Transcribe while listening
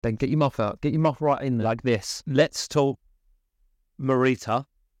Then get your muff out. Get your muff right in there. like this. Let's talk Marita.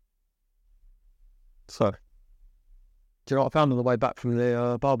 So, do you know what I found on the way back from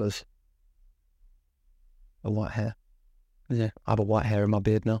the barbers? A white hair. Yeah. I have a white hair in my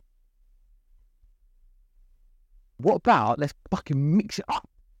beard now. What about, let's fucking mix it up.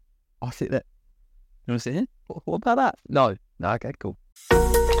 I'll sit there. You want to sit here? What about that? No, okay, cool.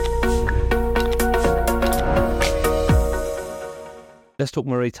 Let's talk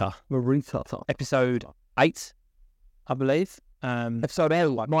Marita. Marita. Episode 8, I believe. Episode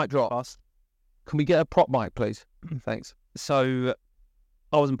 8, mic drop. Can we get a prop mic, please? Thanks. So,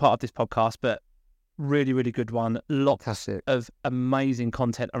 I wasn't part of this podcast, but really, really good one. Lots Fantastic. of amazing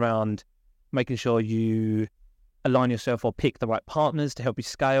content around making sure you align yourself or pick the right partners to help you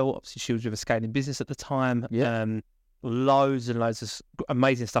scale. Obviously, she was with a scaling business at the time. Yeah. Loads and loads of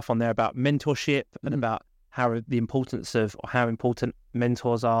amazing stuff on there about mentorship and about how important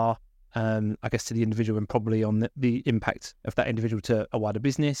mentors are, I guess, to the individual and probably on the impact of that individual to a wider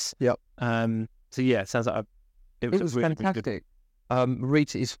business. Yep. So yeah, it sounds like it was really, fantastic. Really good.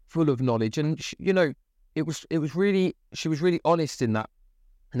 Marita is full of knowledge, and she was really honest in that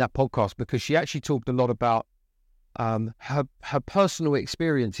podcast, because she actually talked a lot about her personal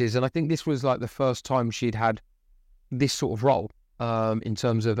experiences, and I think this was like the first time she'd had this sort of role in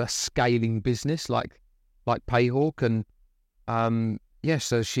terms of a scaling business like Payhawk, and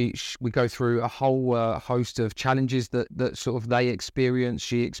so we go through a whole host of challenges that sort of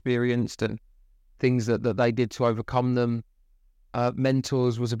she experienced, and things that they did to overcome them.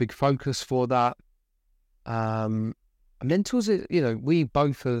 Mentors was a big focus for that. Mentors, we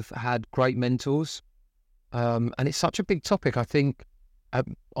both have had great mentors, and it's such a big topic. I think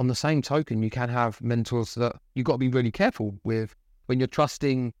on the same token, you can have mentors that you've got to be really careful with when you're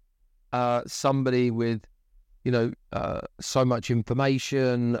trusting somebody with so much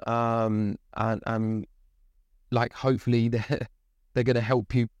information, and like hopefully they're going to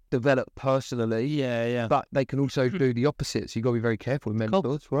help you develop personally. Yeah. But they can also do the opposite, so you've got to be very careful with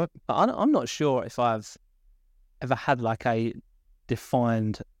mentors, right? I'm not sure if I've ever had like a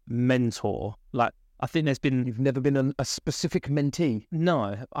defined mentor. Like, I think there's been... You've never been a specific mentee?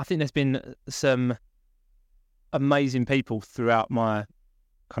 No, I think there's been some amazing people throughout my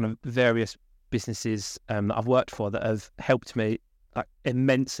kind of various businesses that I've worked for that have helped me like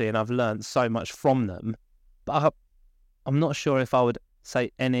immensely, and I've learned so much from them. But I'm not sure if I would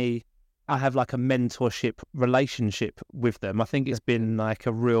say I have like a mentorship relationship with them. I think it's been like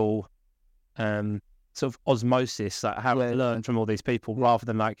a real sort of osmosis, like how I learned from all these people, rather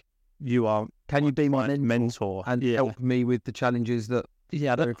than like, can you be my mentor and help me with the challenges that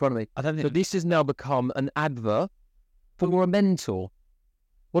are in front of me? I don't think so. This has now become an advert for a mentor.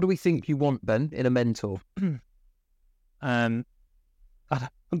 What do we think you want, Ben, in a mentor? I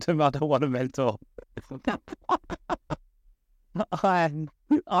don't want a mentor.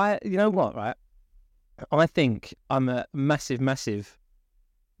 You know what, right? I think I'm a massive.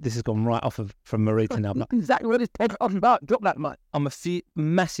 This has gone right off from Marita now. That's exactly what it's about. Drop that mic. I'm a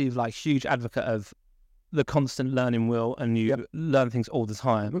massive, like, huge advocate of the constant learning wheel, and you learn things all the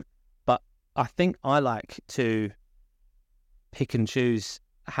time. Mm-hmm. But I think I like to pick and choose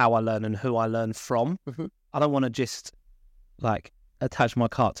how I learn and who I learn from. Mm-hmm. I don't want to just like attach my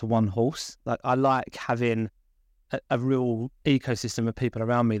cart to one horse. Like, I like having a real ecosystem of people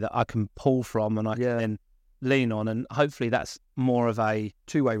around me that I can pull from, and I can then lean on, and hopefully that's more of a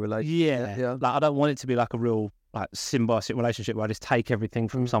two-way relationship. Yeah. Like, I don't want it to be like a real like symbiotic relationship where I just take everything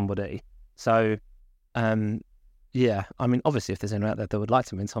from somebody. So, I mean, obviously, if there's anyone out there that would like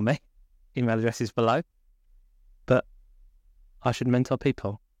to mentor me, email address is below. But I should mentor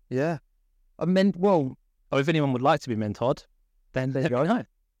people. Yeah. Or if anyone would like to be mentored, then let me know.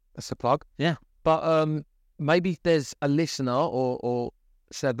 That's a plug. Yeah. But maybe there's a listener or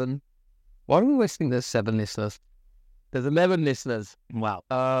 7. Why do we always think there's 7 listeners? There's 11 listeners. Wow.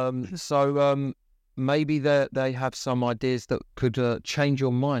 So maybe they have some ideas that could change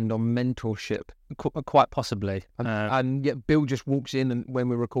your mind on mentorship. Quite possibly. And yet Bill just walks in, and when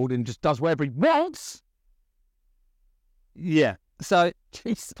we're recording, just does whatever he wants. Yeah. So,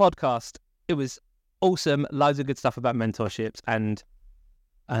 podcast, it was awesome. Loads of good stuff about mentorships and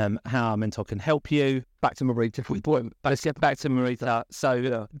how a mentor can help you. Back to Marita. Let's get back to Marita.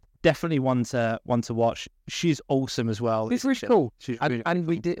 So, definitely one to watch. She's awesome as well. It's really cool. And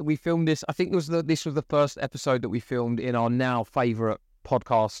we filmed this. I think this was the first episode that we filmed in our now favourite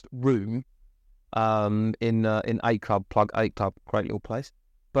podcast room, in 8 Club, plug 8 Club, great little place.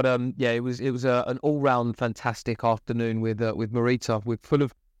 But it was an all round fantastic afternoon with Marita, full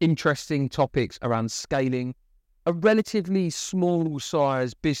of interesting topics around scaling, a relatively small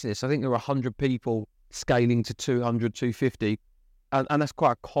size business. I think there were 100 people scaling to 200, 250. And that's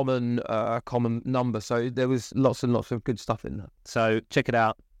quite a common number. So there was lots and lots of good stuff in there. So check it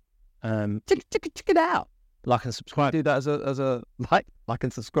out. Check it out. Like and subscribe. Do that as a like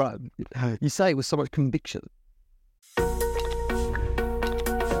and subscribe. You say it with so much conviction.